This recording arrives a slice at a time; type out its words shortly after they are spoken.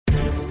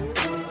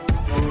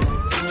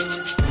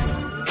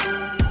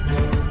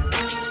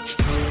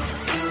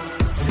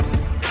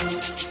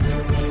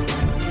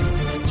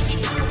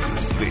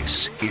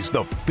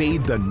the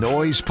Fade the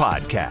Noise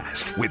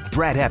podcast with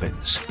Brad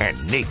Evans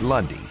and Nate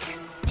Lundy.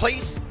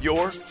 Place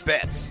your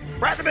bets.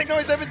 Brad the Big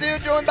Noise Evans here,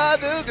 joined by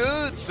the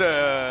good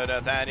sir,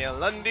 Nathaniel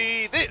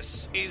Lundy.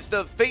 This is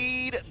the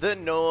Fade the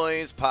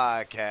Noise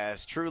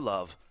podcast. True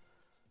love.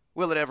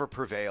 Will it ever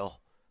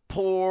prevail?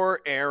 Poor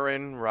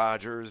Aaron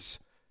Rodgers.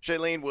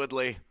 Shailene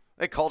Woodley.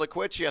 They called it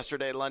quits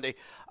yesterday, Lundy.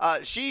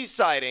 She's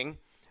citing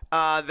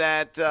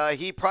that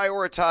he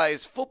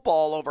prioritized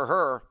football over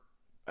her.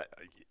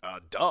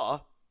 Duh.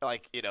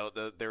 Like, you know,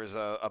 there's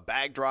a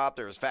bag drop.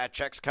 There's fat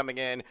checks coming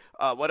in.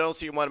 What else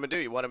do you want him to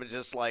do? You want him to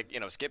just, like, you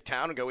know, skip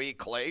town and go eat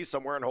clay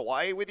somewhere in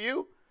Hawaii with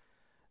you?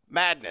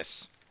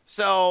 Madness.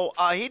 So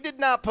he did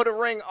not put a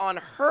ring on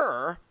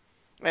her,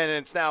 and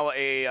it's now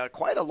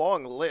quite a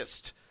long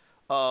list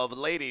of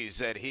ladies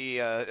that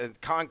he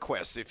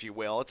conquests, if you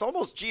will. It's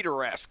almost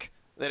Jeter-esque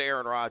that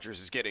Aaron Rodgers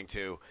is getting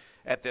to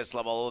at this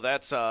level.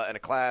 That's in a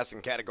class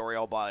and category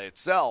all by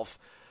itself.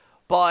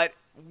 But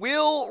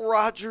will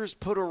Rodgers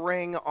put a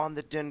ring on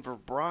the Denver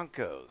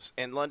Broncos?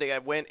 And Lundy, I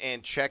went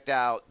and checked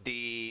out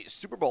the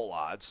Super Bowl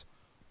odds,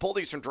 pulled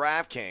these from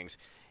DraftKings,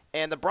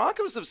 and the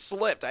Broncos have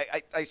slipped.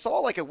 I saw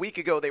like a week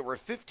ago they were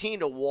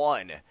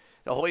 15-1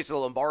 to hoist the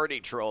Lombardi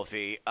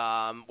Trophy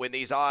when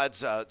these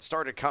odds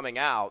started coming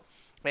out.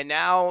 And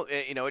now,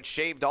 you know, it's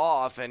shaved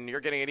off, and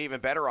you're getting an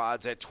even better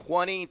odds at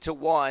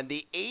 20-1,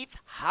 the eighth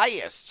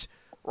highest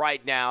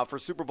right now for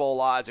Super Bowl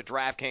odds at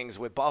DraftKings,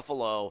 with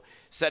Buffalo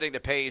setting the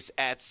pace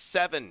at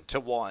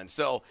 7-1.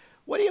 So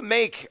what do you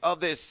make of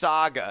this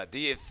saga? Do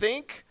you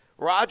think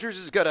Rodgers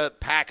is going to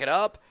pack it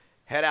up,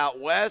 head out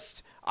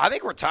west? I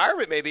think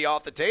retirement may be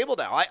off the table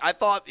now. I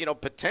thought, you know,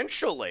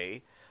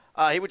 potentially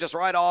he would just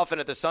ride off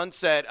into the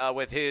sunset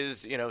with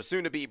his, you know,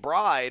 soon-to-be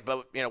bride.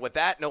 But, you know, with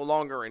that no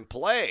longer in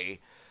play,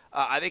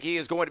 I think he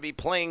is going to be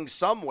playing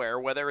somewhere,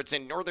 whether it's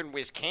in northern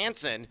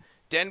Wisconsin,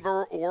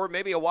 Denver, or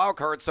maybe a wild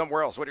card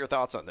somewhere else. What are your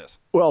thoughts on this?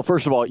 Well,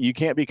 first of all, you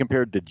can't be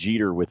compared to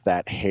Jeter with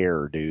that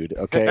hair, dude.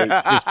 Okay,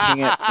 just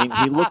can't. I mean,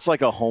 he looks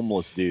like a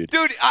homeless dude.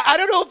 Dude, I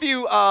don't know if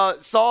you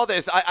saw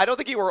this. I don't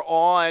think you were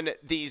on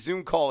the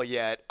Zoom call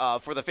yet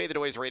for the Fade the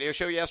Noise radio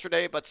show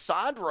yesterday, but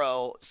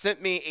Sandro sent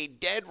me a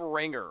dead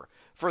ringer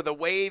for the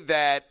way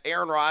that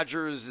Aaron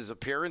Rodgers'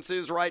 appearance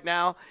is right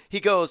now. He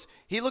goes,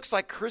 he looks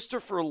like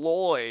Christopher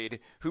Lloyd,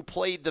 who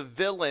played the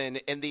villain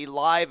in the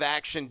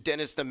live-action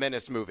Dennis the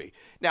Menace movie.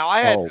 Now, I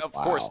had, of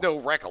course, no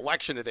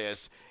recollection of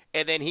this,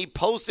 and then he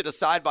posted a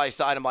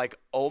side-by-side. I'm like,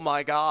 oh,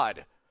 my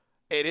God,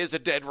 it is a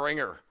dead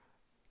ringer.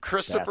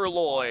 Christopher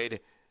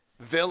Lloyd,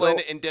 villain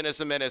in Dennis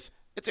the Menace.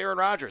 It's Aaron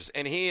Rodgers,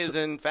 and he is,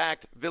 in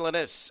fact,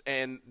 villainous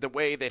in the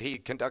way that he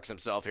conducts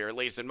himself here, at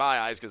least in my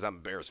eyes, because I'm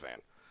a Bears fan.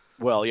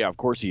 Well, yeah, of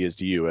course he is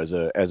to you as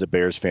a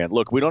Bears fan.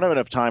 Look, we don't have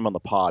enough time on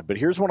the pod, but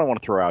here's what I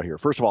want to throw out here.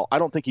 First of all, I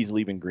don't think he's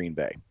leaving Green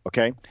Bay,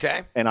 okay?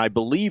 Okay. And I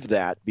believe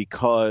that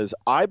because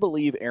I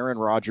believe Aaron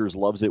Rodgers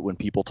loves it when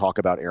people talk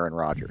about Aaron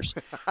Rodgers.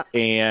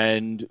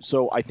 And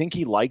so I think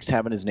he likes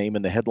having his name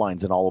in the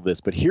headlines and all of this.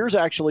 But here's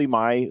actually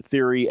my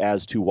theory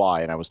as to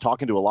why. And I was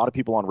talking to a lot of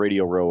people on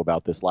Radio Row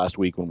about this last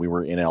week when we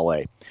were in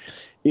L.A.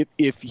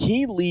 If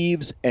he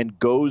leaves and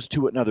goes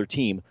to another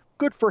team,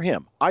 good for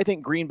him. I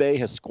think Green Bay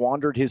has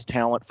squandered his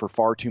talent for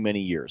far too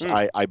many years.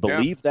 I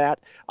believe that.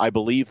 I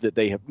believe that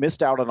they have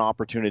missed out on an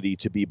opportunity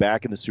to be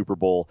back in the Super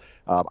Bowl.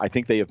 I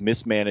think they have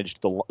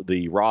mismanaged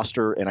the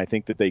roster, and I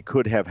think that they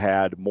could have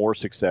had more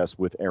success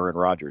with Aaron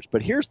Rodgers.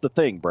 But here's the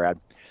thing, Brad.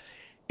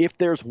 If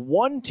there's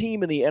one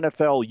team in the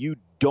NFL you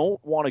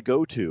don't want to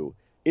go to,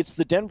 it's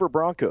the Denver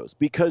Broncos,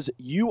 because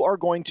you are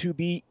going to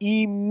be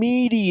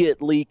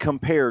immediately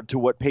compared to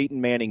what Peyton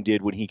Manning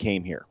did when he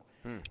came here.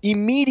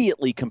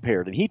 Immediately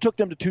compared. And he took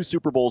them to 2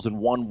 Super Bowls and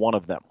won one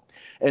of them.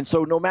 And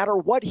so no matter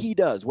what he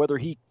does, whether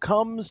he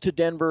comes to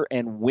Denver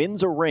and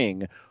wins a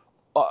ring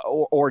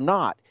or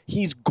not,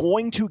 he's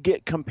going to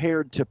get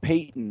compared to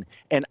Peyton.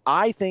 And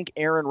I think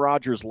Aaron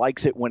Rodgers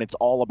likes it when it's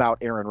all about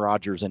Aaron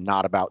Rodgers and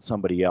not about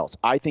somebody else.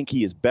 I think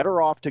he is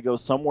better off to go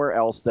somewhere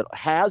else that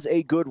has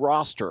a good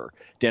roster.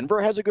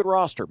 Denver has a good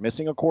roster,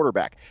 missing a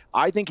quarterback.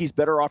 I think he's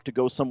better off to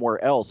go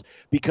somewhere else,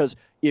 because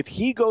if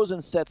he goes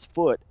and sets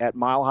foot at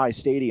Mile High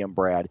Stadium,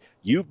 Brad,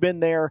 you've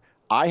been there.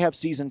 I have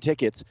season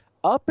tickets.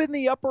 Up in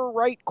the upper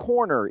right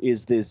corner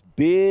is this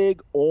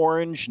big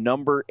orange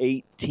number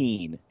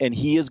 18, and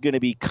he is going to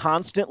be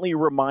constantly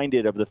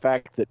reminded of the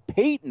fact that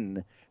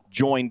Peyton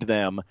joined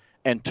them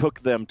and took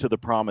them to the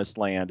promised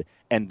land,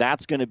 and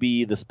that's going to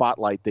be the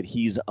spotlight that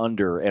he's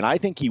under. And I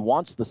think he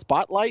wants the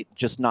spotlight,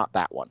 just not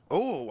that one.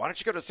 Oh, why don't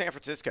you go to San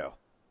Francisco?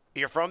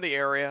 You're from the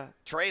area.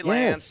 Trey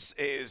Lance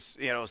is,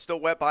 you know, still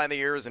wet behind the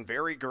ears and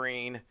very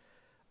green.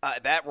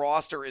 That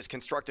roster is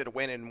constructed to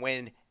win and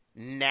win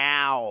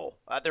now.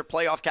 They're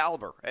playoff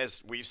caliber,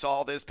 as we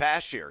saw this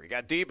past year. You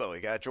got Debo,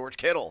 you got George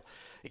Kittle,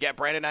 you got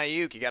Brandon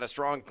Ayuk, you got a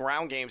strong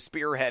ground game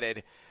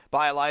spearheaded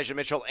by Elijah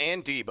Mitchell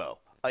and Debo.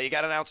 You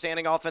got an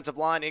outstanding offensive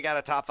line, you got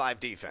a top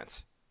 5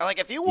 defense. Like,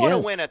 if you want to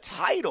win a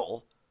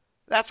title,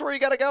 that's where you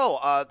got to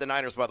go. The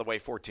Niners, by the way,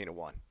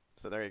 14-1.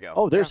 So there you go.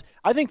 Oh,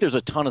 I think there's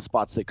a ton of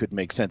spots that could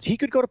make sense. He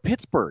could go to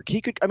Pittsburgh.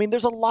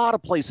 There's a lot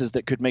of places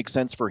that could make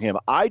sense for him.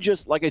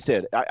 Like I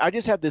said, I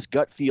just have this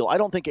gut feel. I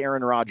don't think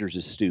Aaron Rodgers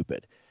is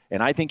stupid.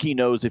 And I think he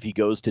knows if he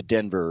goes to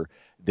Denver,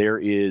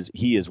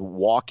 he is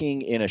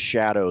walking in a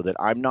shadow that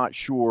I'm not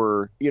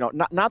sure,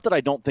 not that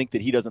I don't think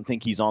that he doesn't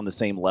think he's on the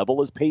same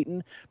level as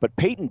Peyton, but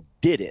Peyton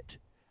did it.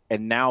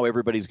 And now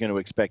everybody's going to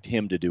expect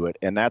him to do it.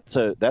 And that's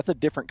a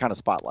different kind of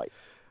spotlight.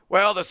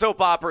 Well, the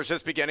soap opera is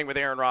just beginning with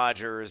Aaron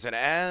Rodgers, and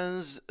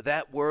as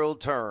that world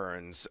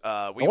turns,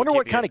 I wonder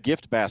what kind of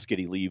gift basket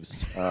he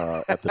leaves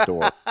at the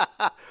door.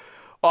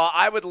 Well,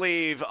 I would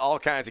leave all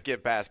kinds of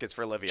gift baskets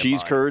for Olivia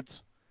Cheese Munn.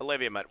 curds?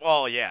 Olivia Munn.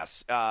 Well,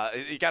 yes.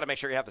 You got to make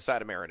sure you have the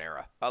side of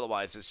marinara.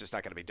 Otherwise, it's just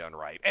not going to be done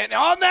right. And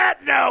on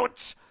that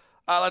note,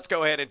 let's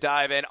go ahead and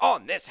dive in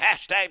on this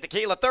hashtag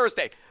Tequila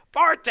Thursday.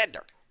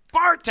 Bartender,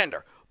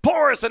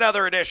 pour us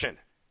another edition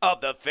of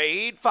the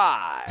Fade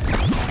 5.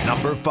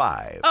 Number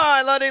 5. All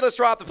right, Lundy, let's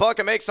drop the puck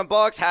and make some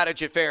bucks. How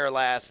did you fare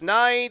last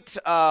night?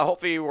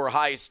 Hopefully you were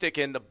high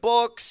sticking the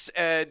books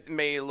and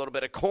made a little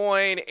bit of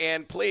coin.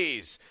 And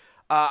please,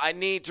 I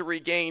need to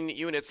regain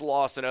units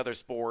lost in other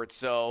sports.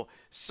 So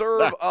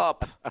serve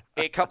up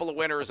a couple of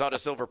winners on a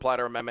silver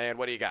platter, my man.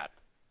 What do you got?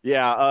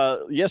 Yeah,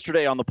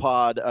 yesterday on the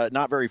pod,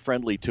 not very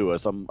friendly to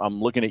us. I'm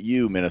looking at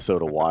you,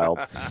 Minnesota Wild.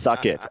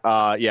 Suck it.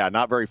 Yeah,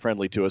 not very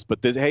friendly to us.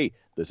 But this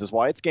is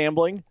why it's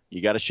gambling.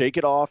 You got to shake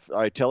it off.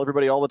 I tell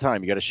everybody all the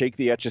time, you got to shake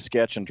the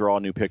Etch-a-Sketch and draw a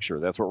new picture.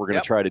 That's what we're going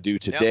to try to do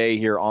today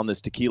here on this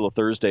Tequila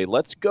Thursday.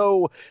 Let's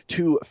go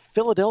to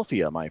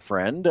Philadelphia, my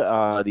friend,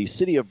 the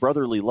city of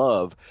brotherly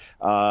love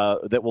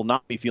that will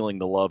not be feeling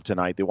the love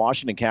tonight. The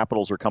Washington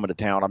Capitals are coming to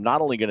town. I'm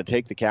not only going to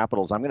take the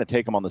Capitals, I'm going to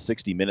take them on the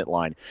 60-minute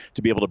line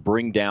to be able to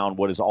bring down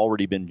what has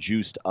already been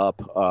juiced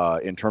up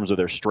in terms of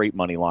their straight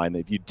money line.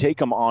 If you take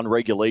them on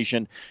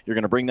regulation, you're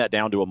going to bring that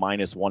down to a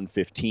minus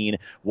 115.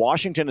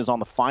 Washington is on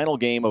the final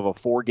game of a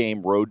 4-game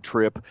road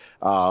trip.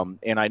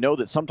 And I know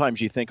that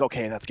sometimes you think,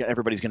 okay,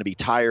 everybody's going to be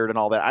tired and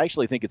all that. I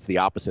actually think it's the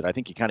opposite. I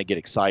think you kind of get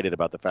excited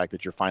about the fact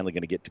that you're finally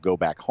going to get to go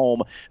back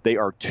home. They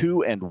are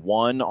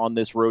 2-1 on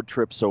this road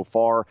trip so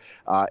far.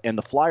 And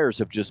the Flyers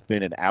have just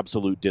been in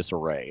absolute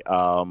disarray.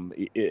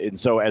 And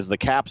so as the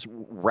Caps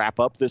wrap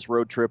up this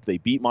road trip, they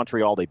beat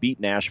Montreal, they beat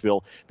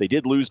Nashville. They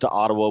did lose to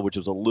Ottawa, which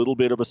was a little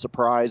bit of a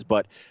surprise,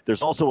 but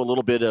there's also a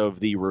little bit of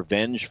the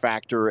revenge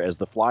factor as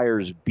the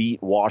Flyers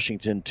beat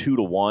Washington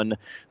 2-1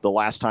 the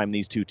last time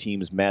these two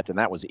teams met, and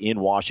that was in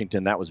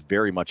Washington. That was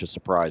very much a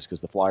surprise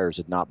because the Flyers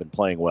had not been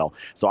playing well.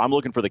 So I'm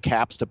looking for the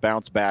Caps to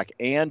bounce back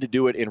and to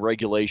do it in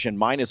regulation,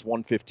 minus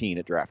 115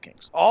 at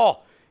DraftKings. Oh,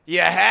 you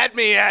had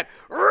me at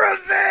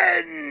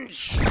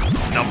revenge!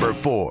 Number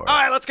 4. All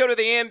right, let's go to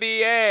the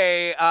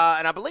NBA,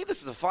 and I believe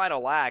this is the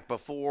final act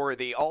before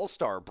the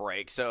All-Star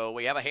break, so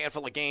we have a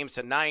handful of games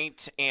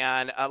tonight,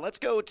 and let's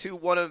go to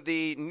one of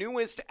the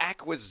newest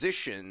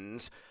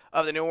acquisitions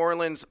of the New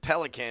Orleans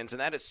Pelicans,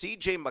 and that is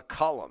C.J.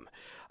 McCollum.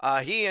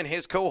 He and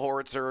his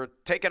cohorts are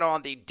taking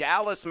on the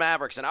Dallas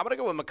Mavericks, and I'm going to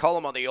go with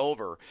McCollum on the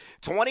over.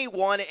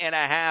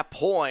 21.5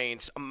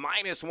 points,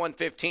 minus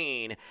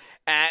 115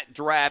 at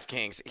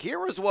DraftKings.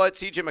 Here is what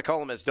C.J.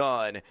 McCollum has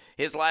done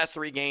his last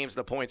 3 games in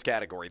the points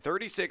category,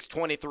 36,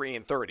 23,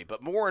 and 30.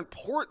 But more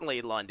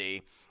importantly,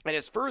 Lundy, in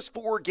his first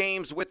 4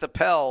 games with the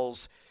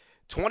Pels,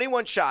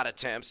 21 shot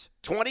attempts,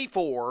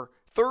 24,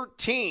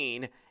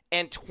 13,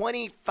 and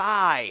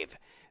 25.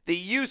 The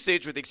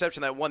usage, with the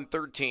exception of that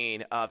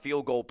 113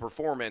 field goal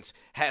performance,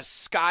 has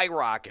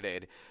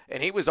skyrocketed.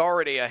 And he was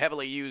already a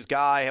heavily used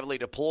guy, heavily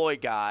deployed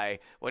guy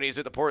when he was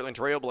with the Portland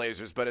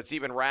Trailblazers, but it's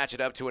even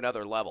ratcheted up to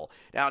another level.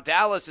 Now,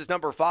 Dallas is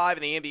number 5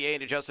 in the NBA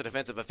in adjusted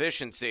defensive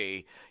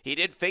efficiency. He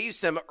did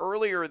face them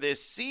earlier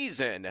this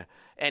season,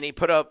 and he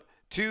put up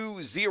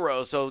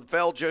 2-0, so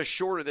fell just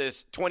short of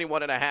this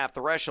 21.5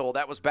 threshold.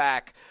 That was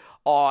back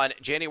on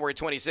January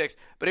 26th,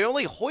 but he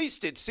only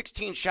hoisted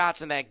 16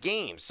 shots in that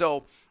game.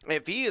 So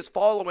if he is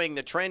following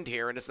the trend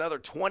here and it's another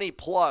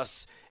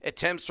 20-plus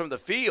attempts from the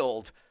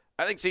field,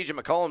 I think C.J.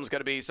 McCollum is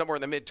going to be somewhere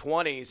in the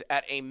mid-20s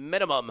at a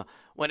minimum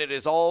when it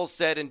is all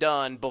said and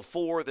done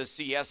before the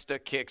siesta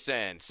kicks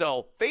in.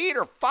 So fade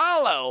or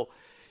follow,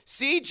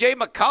 C.J.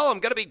 McCollum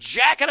going to be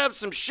jacking up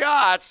some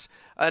shots.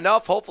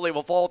 Enough, hopefully,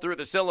 will fall through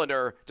the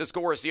cylinder to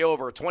score us the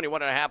over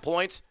 21.5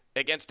 points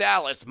against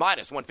Dallas,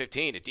 minus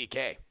 115 at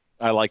DK.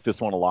 I like this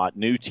one a lot.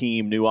 New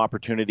team, new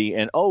opportunity,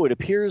 and it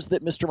appears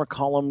that Mr.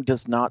 McCollum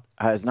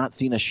has not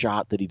seen a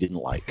shot that he didn't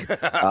like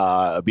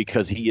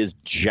because he is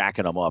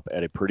jacking them up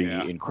at a pretty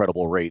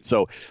incredible rate.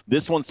 So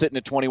this one's sitting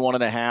at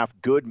 21.5.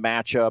 Good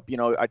matchup.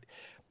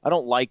 I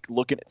don't like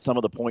looking at some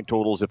of the point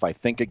totals if I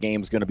think a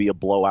game's going to be a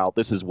blowout.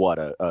 This is what,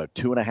 a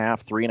 2.5,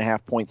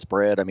 3.5 point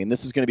spread. I mean,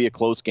 this is going to be a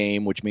close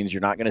game, which means you're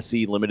not going to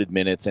see limited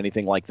minutes,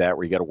 anything like that,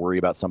 where you got to worry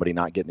about somebody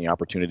not getting the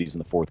opportunities in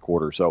the fourth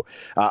quarter. So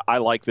I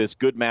like this.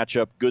 Good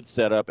matchup, good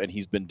setup, and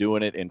he's been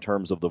doing it in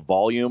terms of the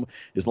volume.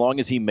 As long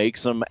as he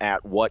makes them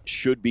at what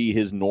should be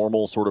his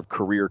normal sort of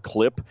career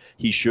clip,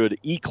 he should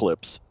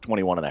eclipse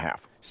 21.5.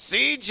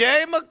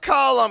 C.J.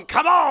 McCollum,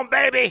 come on,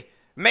 baby.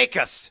 Make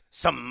us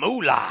some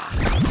moolah.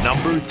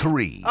 Number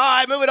 3. All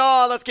right, moving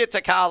on. Let's get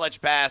to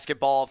college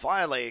basketball.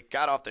 Finally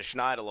got off the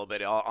schneid a little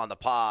bit on the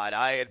pod.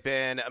 I had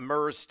been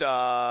immersed,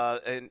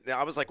 and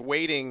I was like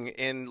waiting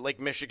in Lake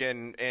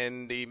Michigan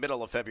in the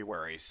middle of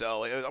February,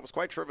 so I was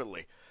quite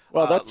trivially.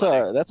 Well, that's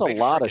a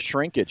lot of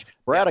shrinkage.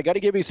 Brad, Yeah. I got to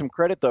give you some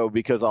credit, though,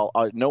 because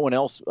no one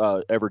else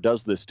ever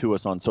does this to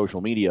us on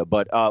social media.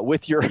 But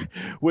with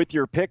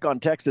your pick on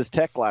Texas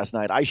Tech last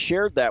night, I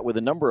shared that with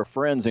a number of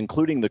friends,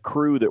 including the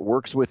crew that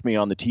works with me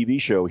on the TV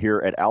show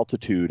here at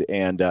Altitude.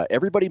 And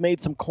everybody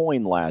made some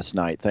coin last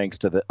night thanks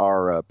to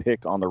our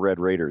pick on the Red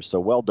Raiders. So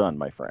well done,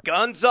 my friend.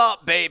 Guns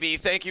up, baby.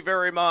 Thank you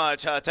very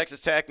much.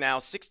 Texas Tech now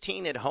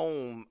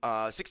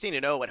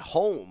 16-0 at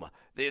home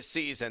this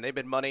season. They've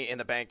been money in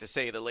the bank, to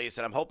say the least,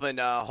 and I'm hoping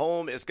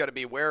home is going to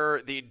be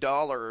where the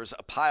dollars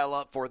pile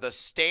up for the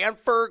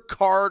Stanford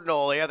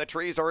Cardinal. Yeah, the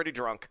tree's already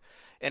drunk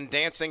and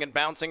dancing and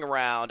bouncing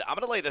around. I'm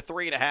going to lay the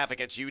 3.5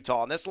 against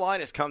Utah, and this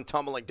line has come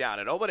tumbling down.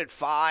 It opened at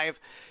 5,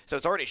 so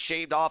it's already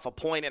shaved off 1.5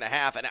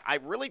 points, and I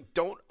really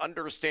don't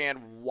understand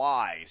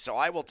why. So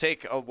I will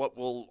take what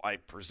I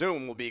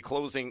presume will be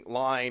closing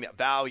line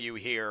value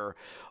here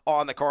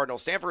on the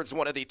Cardinals. Stanford's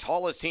one of the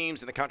tallest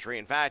teams in the country.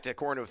 In fact,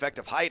 according to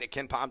Effective Height at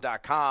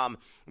KenPom.com,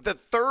 the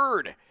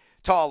third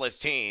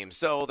tallest team.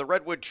 So the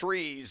redwood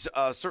trees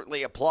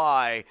certainly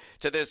apply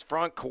to this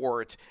front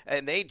court,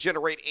 and they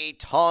generate a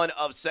ton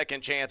of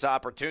second chance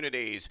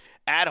opportunities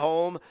at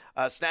home,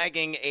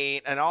 snagging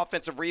an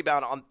offensive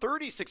rebound on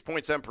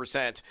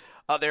 36.7%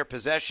 of their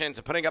possessions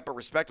and putting up a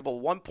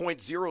respectable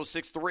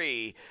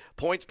 1.063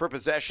 points per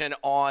possession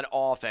on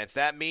offense.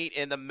 That meat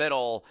in the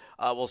middle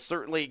will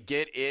certainly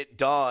get it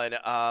done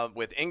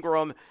with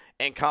Ingram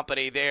and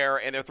company there.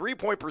 And their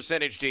three-point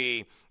percentage,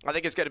 D, I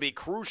think is going to be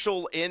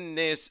crucial in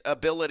this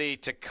ability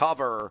to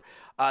cover.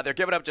 They're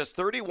giving up just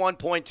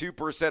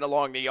 31.2%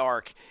 along the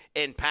arc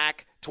in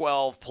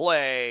Pac-12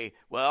 play.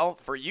 Well,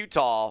 for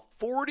Utah,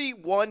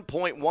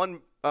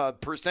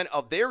 41.1%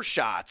 of their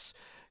shots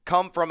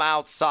come from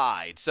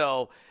outside.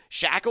 So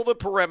shackle the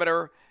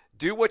perimeter,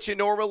 do what you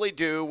normally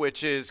do,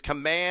 which is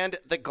command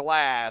the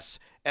glass,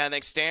 and I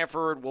think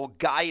Stanford will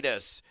guide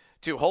us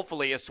to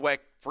hopefully a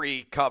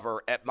sweat-free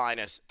cover at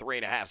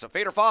 -3.5. So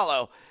fade or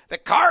follow, the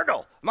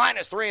Cardinal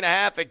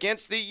 -3.5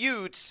 against the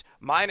Utes,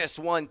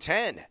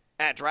 -110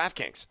 at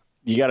DraftKings.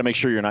 You got to make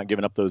sure you're not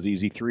giving up those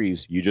easy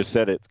threes. You just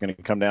said it's going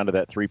to come down to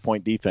that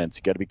three-point defense.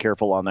 You got to be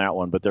careful on that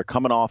one. But they're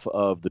coming off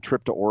of the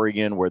trip to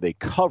Oregon where they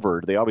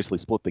covered. They obviously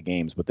split the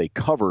games, but they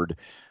covered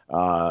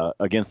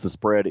against the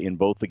spread in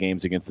both the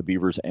games against the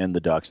Beavers and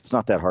the Ducks. It's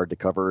not that hard to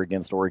cover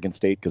against Oregon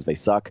State because they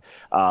suck.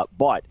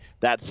 But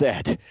that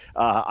said,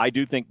 I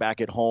do think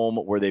back at home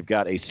where they've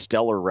got a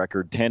stellar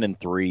record,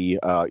 10-3.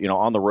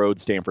 On the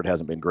road, Stanford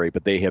hasn't been great,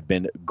 but they have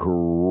been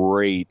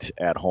great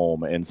at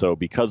home. And so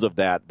because of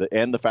that,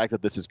 and the fact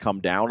that this has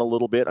come down a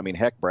little bit, I mean,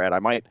 heck, Brad, I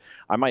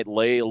might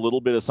lay a little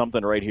bit of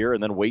something right here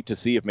and then wait to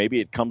see if maybe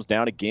it comes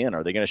down again.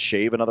 Are they going to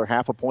shave another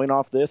 0.5 point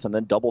off this and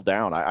then double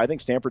down? I think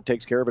Stanford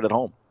takes care of it at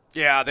home.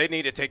 Yeah, they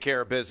need to take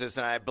care of business,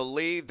 and I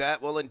believe that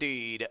will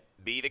indeed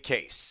be the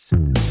case.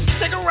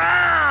 Stick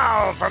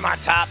around for my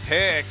top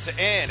picks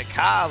in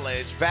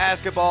college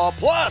basketball,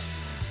 plus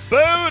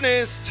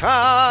bonus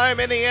time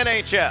in the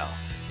NHL,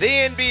 the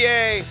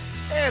NBA,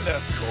 and,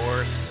 of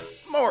course,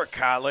 more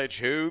college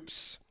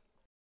hoops.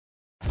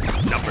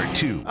 Number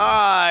 2. All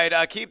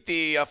right, keep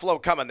the flow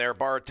coming there,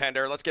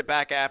 bartender. Let's get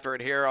back after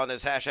it here on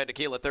this Hashtag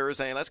Tequila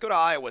Thursday. Let's go to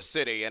Iowa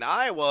City. And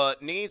Iowa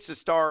needs to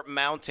start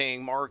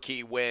mounting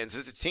marquee wins.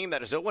 It's a team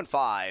that is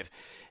 0-5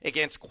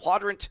 against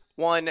Quadrant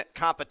 1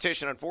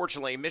 competition.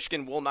 Unfortunately,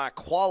 Michigan will not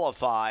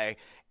qualify.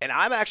 And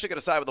I'm actually going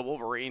to side with the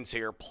Wolverines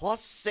here.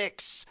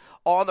 +6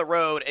 on the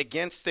road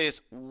against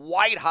this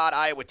white-hot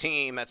Iowa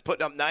team that's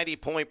putting up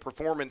 90-point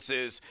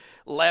performances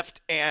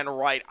left and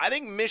right. I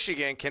think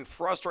Michigan can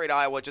frustrate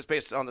Iowa just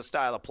based on the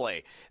style of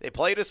play. They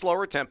play at a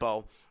slower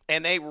tempo,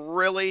 and they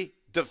really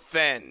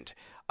defend.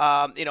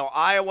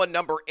 Iowa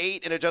number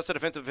 8 in adjusted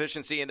defensive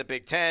efficiency in the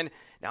Big Ten.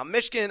 Now,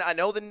 Michigan, I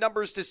know the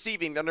number's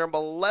deceiving. They're number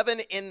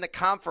 11 in the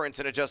conference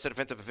in adjusted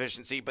defensive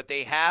efficiency, but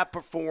they have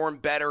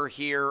performed better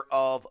here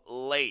of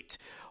late.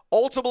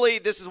 Ultimately,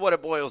 this is what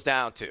it boils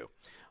down to.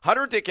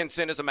 Hunter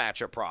Dickinson is a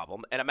matchup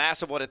problem, and a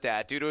massive one at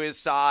that, due to his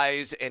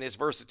size and his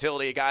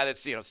versatility, a guy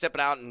that's stepping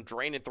out and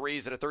draining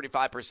threes at a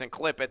 35%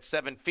 clip at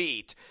 7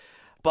 feet.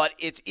 But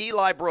it's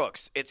Eli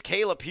Brooks. It's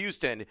Caleb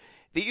Houston.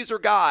 These are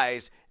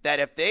guys that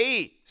if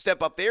they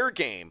step up their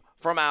game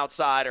from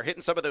outside or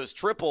hitting some of those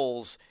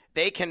triples,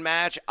 they can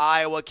match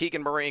Iowa,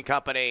 Keegan Murray and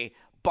company,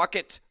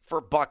 bucket for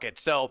bucket.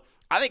 So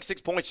I think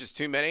 6 points is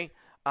too many.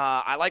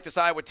 I like this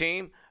Iowa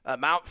team.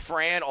 Mount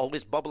Fran,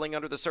 always bubbling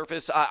under the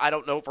surface. I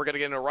don't know if we're going to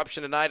get an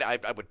eruption tonight.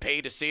 I would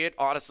pay to see it.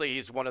 Honestly,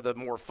 he's one of the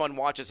more fun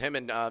watches, him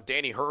and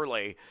Danny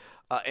Hurley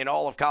in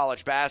all of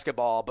college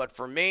basketball. But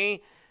for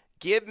me,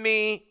 give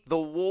me the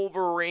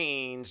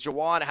Wolverines,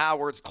 Juwan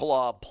Howard's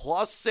club,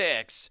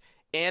 +6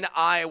 in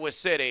Iowa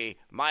City,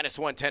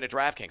 -110 at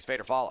DraftKings. Fade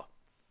or follow.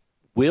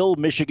 Will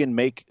Michigan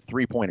make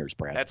three-pointers,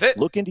 Brad? That's it.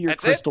 Look into your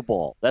crystal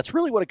ball. That's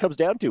really what it comes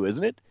down to,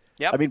 isn't it?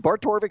 Yep. I mean,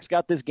 Bart Torvik's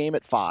got this game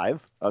at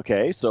 5.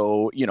 Okay,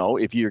 so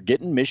if you're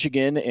getting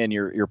Michigan and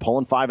you're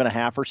pulling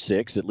 5.5 or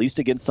 6, at least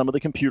against some of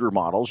the computer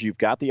models, you've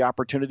got the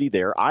opportunity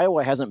there.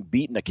 Iowa hasn't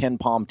beaten a Ken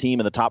Palm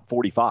team in the top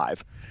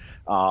 45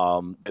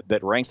 that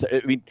ranks.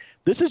 I mean,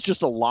 this is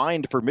just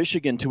aligned for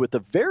Michigan to, at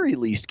the very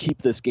least,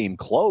 keep this game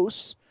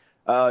close.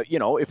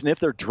 If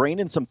they're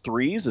draining some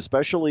threes,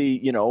 especially,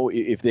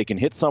 if they can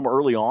hit some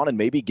early on and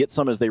maybe get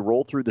some as they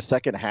roll through the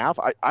second half,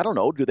 I don't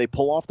know. Do they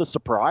pull off the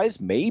surprise?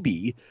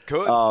 Maybe.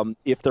 Could.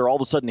 If they're all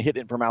of a sudden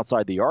hitting from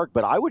outside the arc.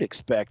 But I would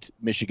expect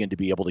Michigan to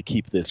be able to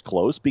keep this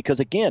close because,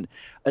 again,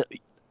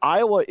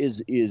 Iowa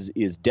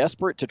is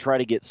desperate to try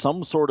to get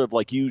some sort of,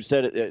 like you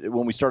said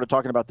when we started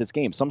talking about this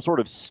game, some sort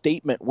of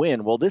statement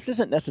win. Well, this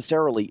isn't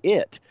necessarily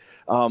it.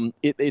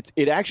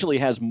 It actually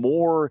has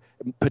more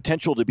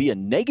potential to be a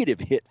negative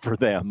hit for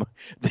them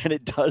than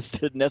it does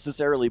to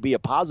necessarily be a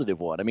positive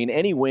one. I mean,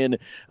 any win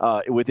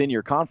within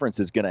your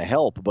conference is going to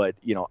help, but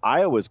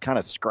Iowa's kind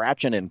of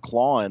scratching and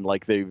clawing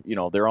like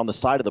they're on the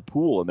side of the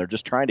pool and they're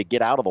just trying to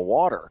get out of the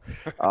water.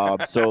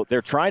 So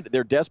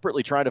they're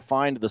desperately trying to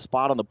find the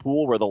spot on the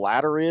pool where the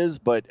ladder is,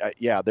 but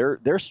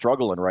they're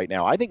struggling right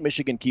now. I think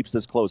Michigan keeps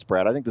this close,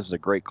 Brad. I think this is a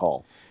great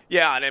call.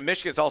 Yeah, and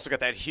Michigan's also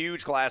got that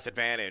huge glass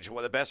advantage, one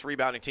of the best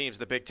rebounding teams in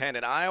the Big Ten.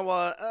 And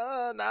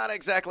Iowa, not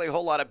exactly a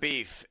whole lot of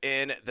beef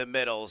in the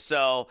middle.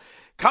 So,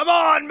 come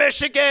on,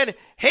 Michigan,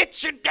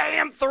 hit your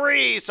damn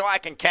three so I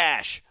can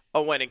cash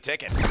a winning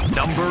ticket.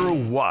 Number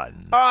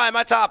 1. All right,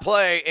 my top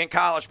play in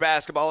college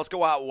basketball. Let's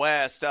go out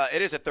west.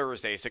 It is a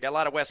Thursday, so got a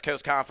lot of West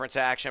Coast Conference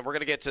action. We're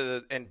going to get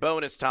to, in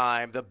bonus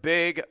time, the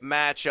big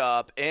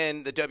matchup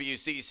in the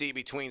WCC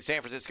between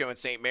San Francisco and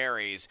St.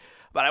 Mary's.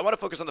 But I want to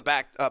focus on the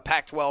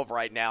Pac-12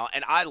 right now,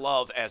 and I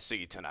love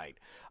SC tonight.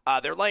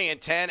 They're laying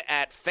 10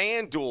 at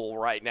FanDuel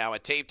right now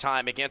at tape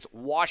time against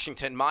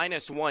Washington.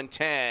 Minus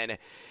 110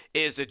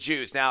 is the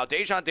juice. Now,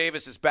 Dejon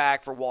Davis is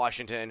back for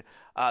Washington,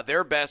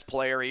 their best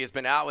player. He has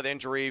been out with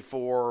injury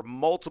for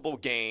multiple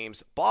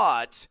games,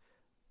 but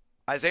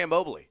Isaiah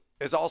Mobley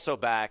is also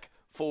back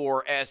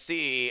for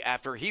SC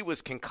after he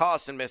was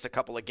concussed and missed a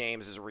couple of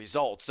games as a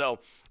result. So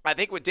I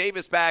think with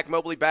Davis back,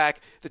 Mobley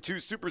back, the two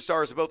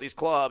superstars of both these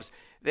clubs,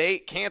 they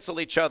cancel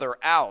each other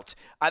out.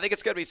 I think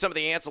it's going to be some of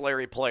the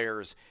ancillary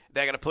players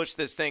that are going to push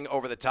this thing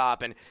over the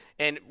top.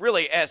 And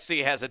really, SC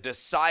has a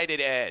decided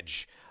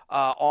edge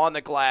on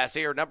the glass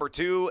here. Number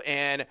 2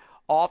 in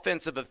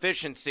offensive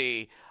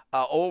efficiency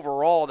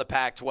overall in the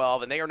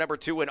Pac-12, and they are number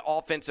 2 in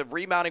offensive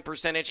rebounding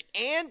percentage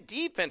and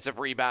defensive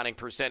rebounding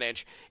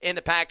percentage in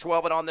the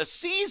Pac-12 and on the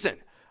season.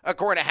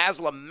 According to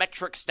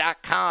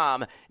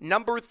Haslametrics.com,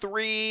 number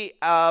 3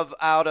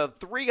 out of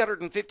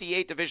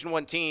 358 Division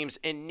I teams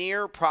in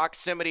near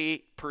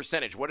proximity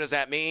percentage. What does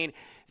that mean?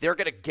 They're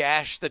going to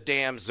gash the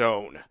damn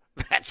zone.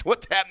 That's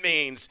what that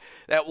means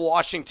that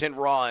Washington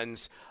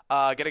runs.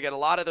 Going to get a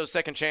lot of those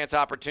second chance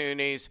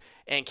opportunities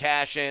and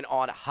cash in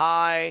on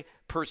high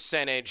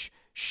percentage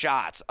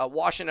shots.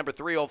 Washington number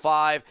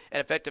 305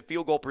 and effective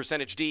field goal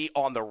percentage D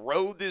on the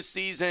road this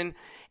season.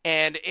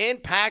 And in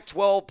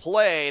Pac-12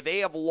 play, they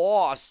have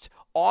lost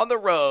on the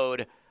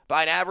road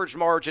by an average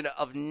margin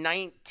of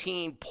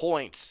 19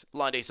 points,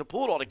 Lundy. So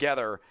pull it all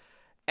together.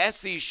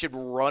 SC should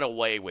run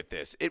away with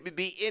this. It would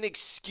be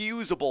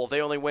inexcusable if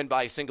they only win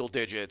by single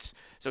digits.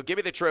 So give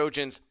me the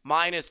Trojans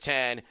minus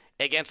 10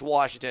 against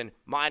Washington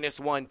minus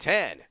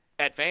 110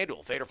 at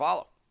FanDuel. Fade or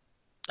follow?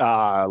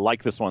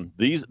 Like this one.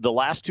 The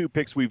last 2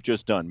 picks we've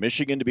just done,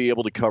 Michigan to be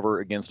able to cover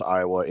against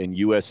Iowa and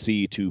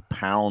USC to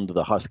pound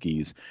the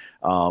Huskies.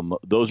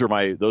 Those are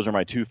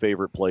my 2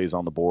 favorite plays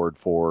on the board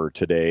for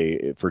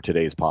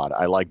today's pod.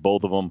 I like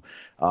both of them.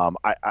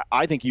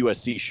 I think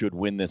USC should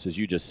win this, as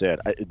you just said.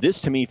 This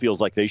to me feels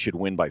like they should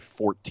win by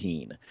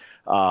 14.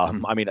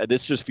 I mean,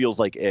 this just feels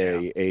like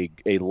a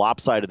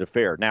lopsided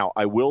affair. Now,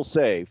 I will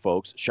say,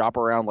 folks, shop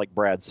around like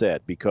Brad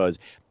said, because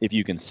if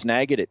you can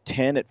snag it at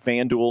 10 at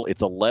FanDuel,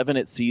 it's 11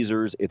 at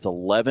Caesars, it's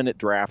 11 at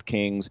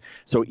DraftKings.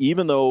 So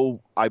even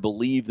though I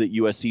believe that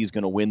USC is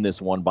going to win this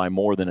one by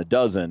more than a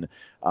dozen,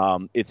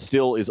 it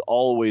still is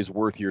always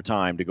worth your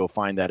time to go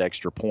find that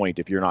extra point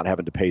if you're not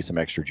having to pay some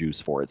extra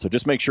juice for it. So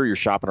just make sure you're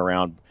shopping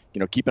around,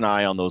 keep an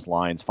eye on those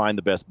lines, find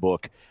the best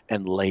book,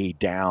 and lay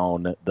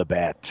down the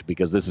bet,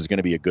 because this is going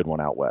to be a good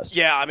one out west.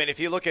 Yeah, I mean, if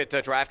you look at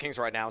DraftKings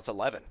right now, it's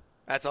 11.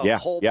 That's a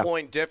whole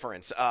point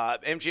difference.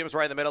 MGM's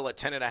right in the middle at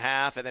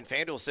 10.5, and then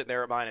FanDuel's sitting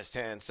there at minus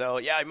 10. So,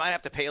 yeah, I might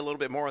have to pay a little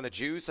bit more on the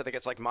juice. I think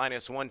it's like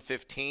minus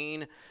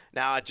 115.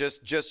 Now, I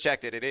just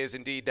checked it. It is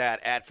indeed that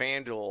at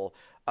FanDuel.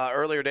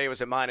 Earlier day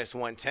was at minus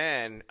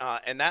 110,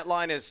 and that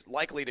line is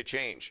likely to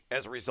change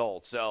as a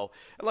result. So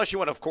unless you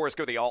want to, of course,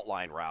 go the alt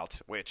line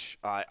route, which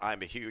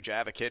I'm a huge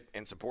advocate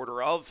and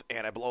supporter of,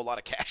 and I blow a lot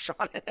of cash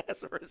on it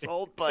as a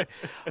result, but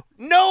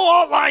no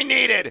alt line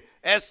needed.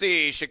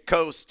 SC should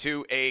coast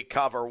to a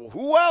cover.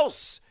 Who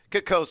else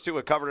could coast to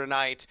a cover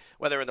tonight,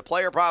 whether in the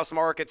player props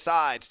market,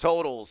 sides,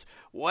 totals,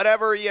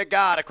 whatever you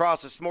got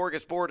across the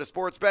smorgasbord of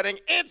sports betting.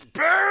 It's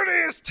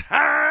Bernie's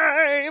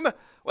time.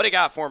 What do you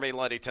got for me,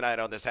 Lundy, tonight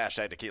on this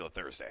hashtag Tequila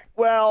Thursday?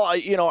 Well,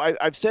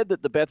 I've said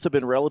that the bets have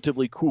been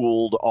relatively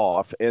cooled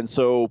off, and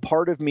so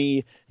part of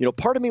me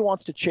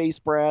wants to chase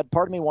Brad.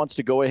 Part of me wants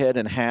to go ahead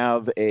and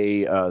have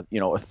a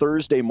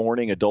Thursday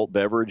morning adult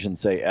beverage and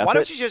say, F Why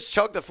don't it. you just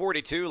chug the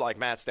 42 like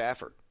Matt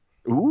Stafford?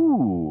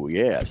 Ooh,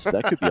 yes,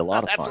 that could be a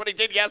lot of fun. That's what he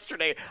did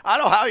yesterday. I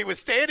don't know how he was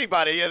standing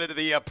by the end of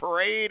the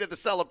parade of the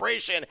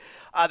celebration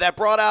that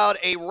brought out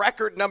a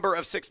record number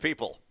of 6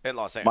 people in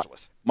Los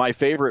Angeles. My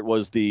favorite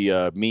was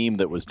the meme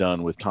that was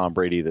done with Tom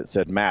Brady that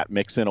said, Matt,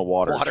 mix in a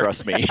water.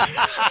 Trust me.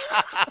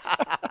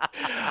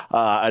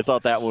 I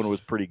thought that one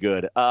was pretty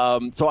good.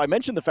 So I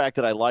mentioned the fact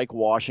that I like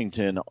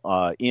Washington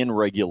in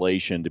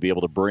regulation to be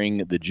able to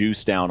bring the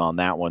juice down on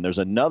that one. There's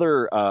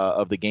another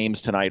of the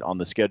games tonight on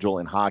the schedule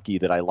in hockey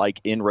that I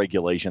like in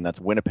regulation. That's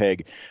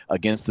Winnipeg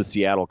against the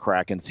Seattle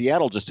Kraken.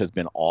 Seattle just has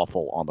been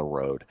awful on the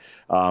road.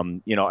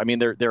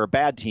 They're a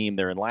bad team.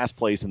 They're in last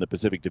place in the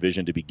Pacific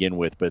Division to begin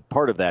with, but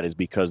part of that is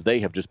because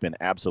they have just been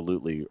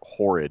absolutely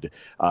horrid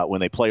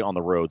when they play on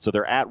the road. So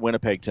they're at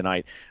Winnipeg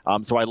tonight.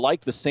 So I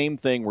like the same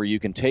thing where you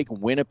can take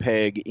Winnipeg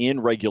in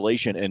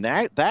regulation, and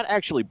that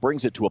actually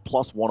brings it to a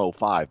plus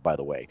 105, by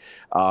the way.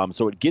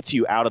 So it gets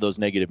you out of those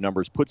negative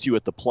numbers, puts you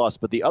at the plus.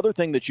 But the other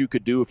thing that you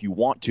could do if you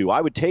want to,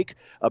 I would take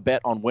a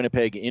bet on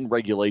Winnipeg in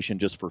regulation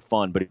just for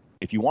fun. But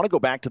if you want to go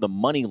back to the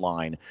money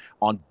line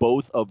on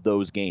both of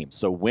those games,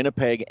 so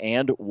Winnipeg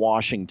and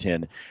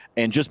Washington,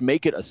 and just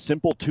make it a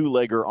simple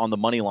two-legger on the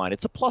money line,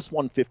 it's a plus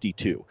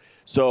 152.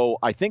 So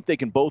I think they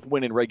can both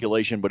win in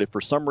regulation, but if for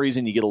some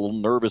reason you get a little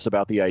nervous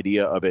about the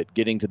idea of it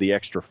getting to the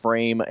extra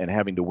frame and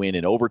having to win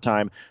in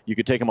overtime, you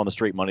could take them on the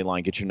straight money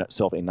line, get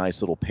yourself a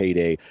nice little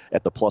payday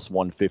at the plus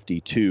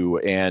 152.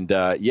 And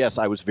yes,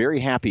 I was very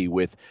happy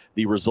with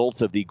the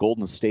results of the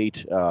Golden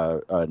State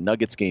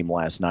Nuggets game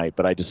last night,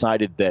 but I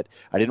decided that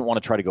I didn't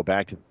want to try to go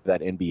back to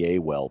that NBA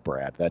well,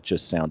 Brad. That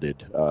just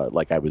sounded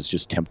like I was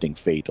just tempting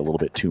fate a little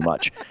bit too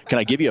much. Can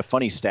I give you a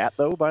funny stat,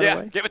 though, by the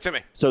way? Yeah, give it to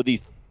me. So the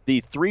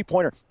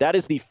three-pointer, that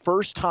is the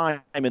first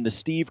time in the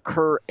Steve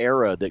Kerr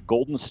era that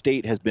Golden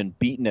State has been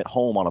beaten at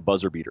home on a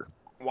buzzer beater.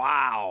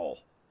 Wow,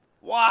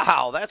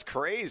 that's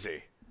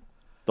crazy.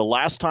 The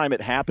last time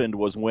it happened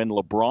was when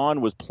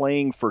LeBron was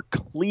playing for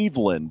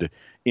Cleveland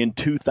in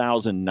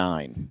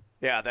 2009.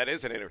 Yeah, that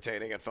is an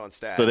entertaining and fun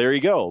stat. So there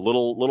you go.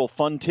 Little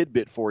fun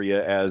tidbit for you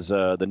as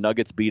the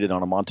Nuggets beat it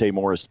on a Monte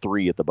Morris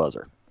 3 at the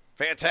buzzer.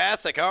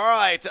 Fantastic. All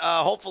right.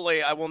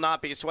 Hopefully I will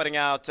not be sweating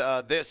out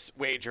this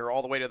wager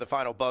all the way to the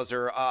final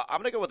buzzer. I'm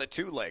going to go with a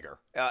two-legger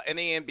in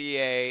the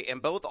NBA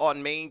and both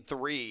on main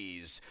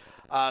threes.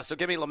 So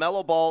give me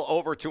LaMelo Ball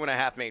over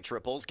 2.5 made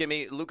triples. Give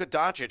me Luka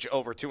Doncic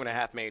over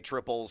 2.5 made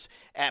triples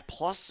at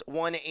plus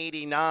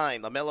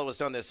 189. LaMelo has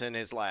done this in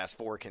his last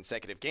 4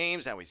 consecutive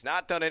games. Now, he's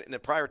not done it in the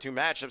prior 2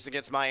 matchups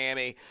against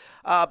Miami.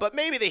 But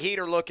maybe the Heat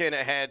are looking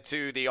ahead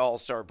to the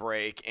All-Star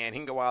break, and he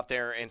can go out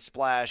there and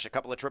splash a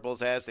couple of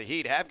triples as the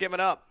Heat have given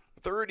up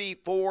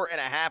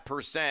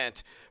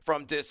 34.5%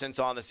 from distance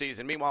on the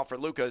season. Meanwhile, for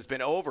Luka, has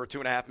been over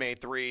 2.5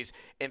 made threes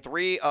in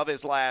 3 of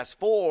his last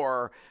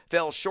 4.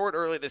 Fell short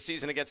early this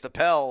season against the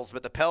Pels,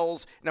 but the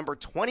Pels number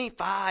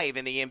 25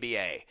 in the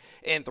NBA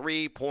in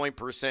 3-point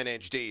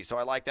percentage D. So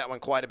I like that one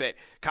quite a bit.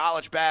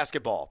 College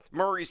basketball,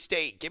 Murray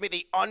State. Give me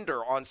the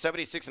under on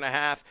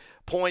 76.5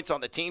 points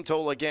on the team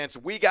total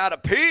against We Gotta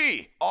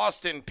P,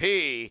 Austin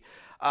P.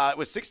 It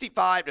was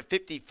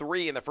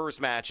 65-53 in the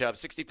first matchup,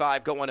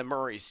 65 going to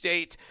Murray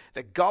State.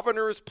 The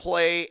Governors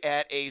play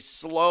at a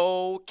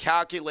slow,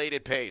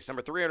 calculated pace,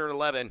 number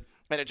 311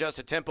 in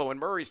adjusted tempo, and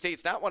Murray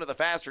State's not one of the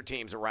faster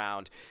teams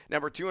around,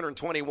 number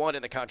 221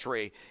 in the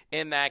country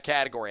in that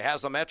category.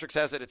 Haslametrics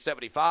has it at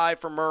 75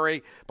 for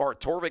Murray, Bart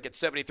Torvik at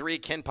 73,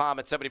 Ken Palm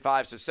at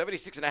 75, so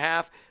 76.5,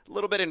 a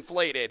little bit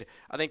inflated.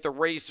 I think the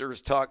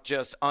Racers tuck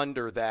just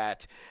under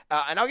that.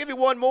 And I'll give you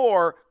one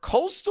more.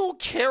 Coastal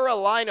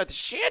Carolina, the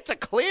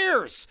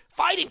Chanticleers,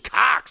 fighting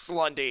Cox,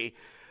 Lundy,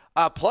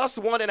 plus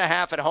 1.5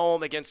 at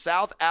home against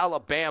South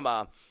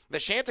Alabama. The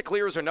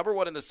Chanticleers are number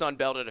 1 in the Sun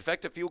Belt in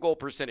effective field goal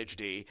percentage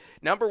D,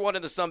 number 1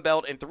 in the Sun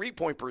Belt in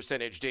 3-point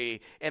percentage D,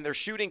 and they're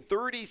shooting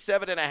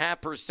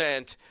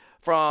 37.5%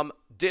 from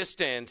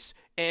distance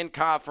in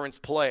conference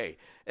play.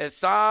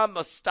 Essam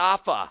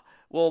Mustafa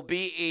will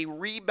be a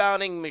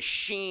rebounding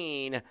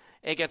machine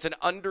against an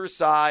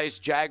undersized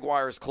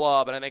Jaguars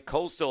club, and I think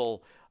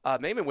Coastal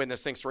maybe win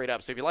this thing straight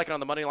up. So if you like it on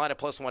the money line at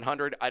plus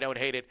 100, I don't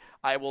hate it.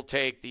 I will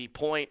take the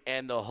point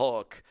and the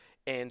hook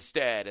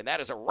instead, and that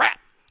is a wrap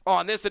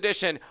on this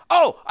edition.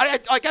 Oh, I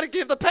got to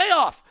give the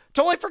payoff.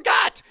 Totally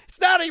forgot. It's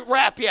not a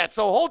wrap yet,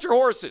 so hold your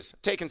horses.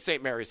 Taking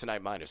St. Mary's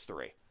tonight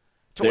 -3.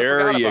 Totally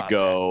there you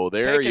go.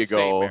 That. There you go.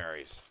 St.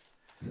 Mary's.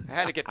 I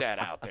had to get that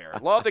out there.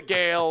 Love the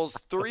Gales.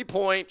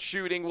 3-point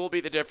shooting will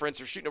be the difference.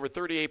 They're shooting over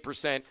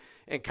 38%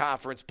 in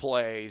conference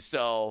play.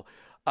 So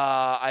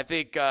I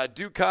think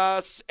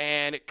Dukas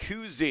and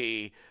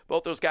Kuzi,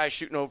 both those guys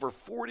shooting over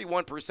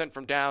 41%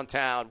 from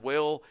downtown,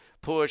 will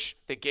push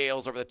the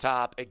Gales over the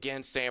top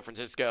against San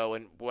Francisco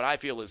and what I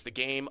feel is the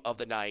game of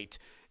the night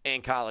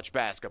in college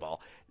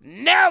basketball.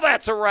 Now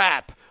that's a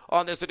wrap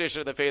on this edition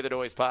of the Fade the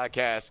Noise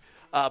podcast.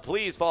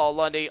 Please follow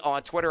Lundy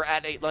on Twitter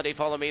at Nate Lundy.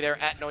 Follow me there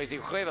at Noisy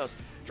Juegos.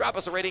 Drop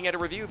us a rating and a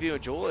review if you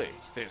enjoy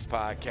this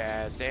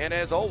podcast. And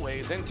as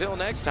always, until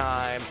next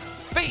time,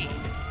 feed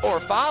or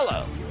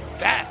follow.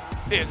 That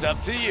is up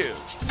to you.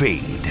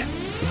 Fade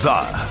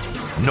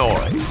the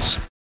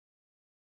Noise.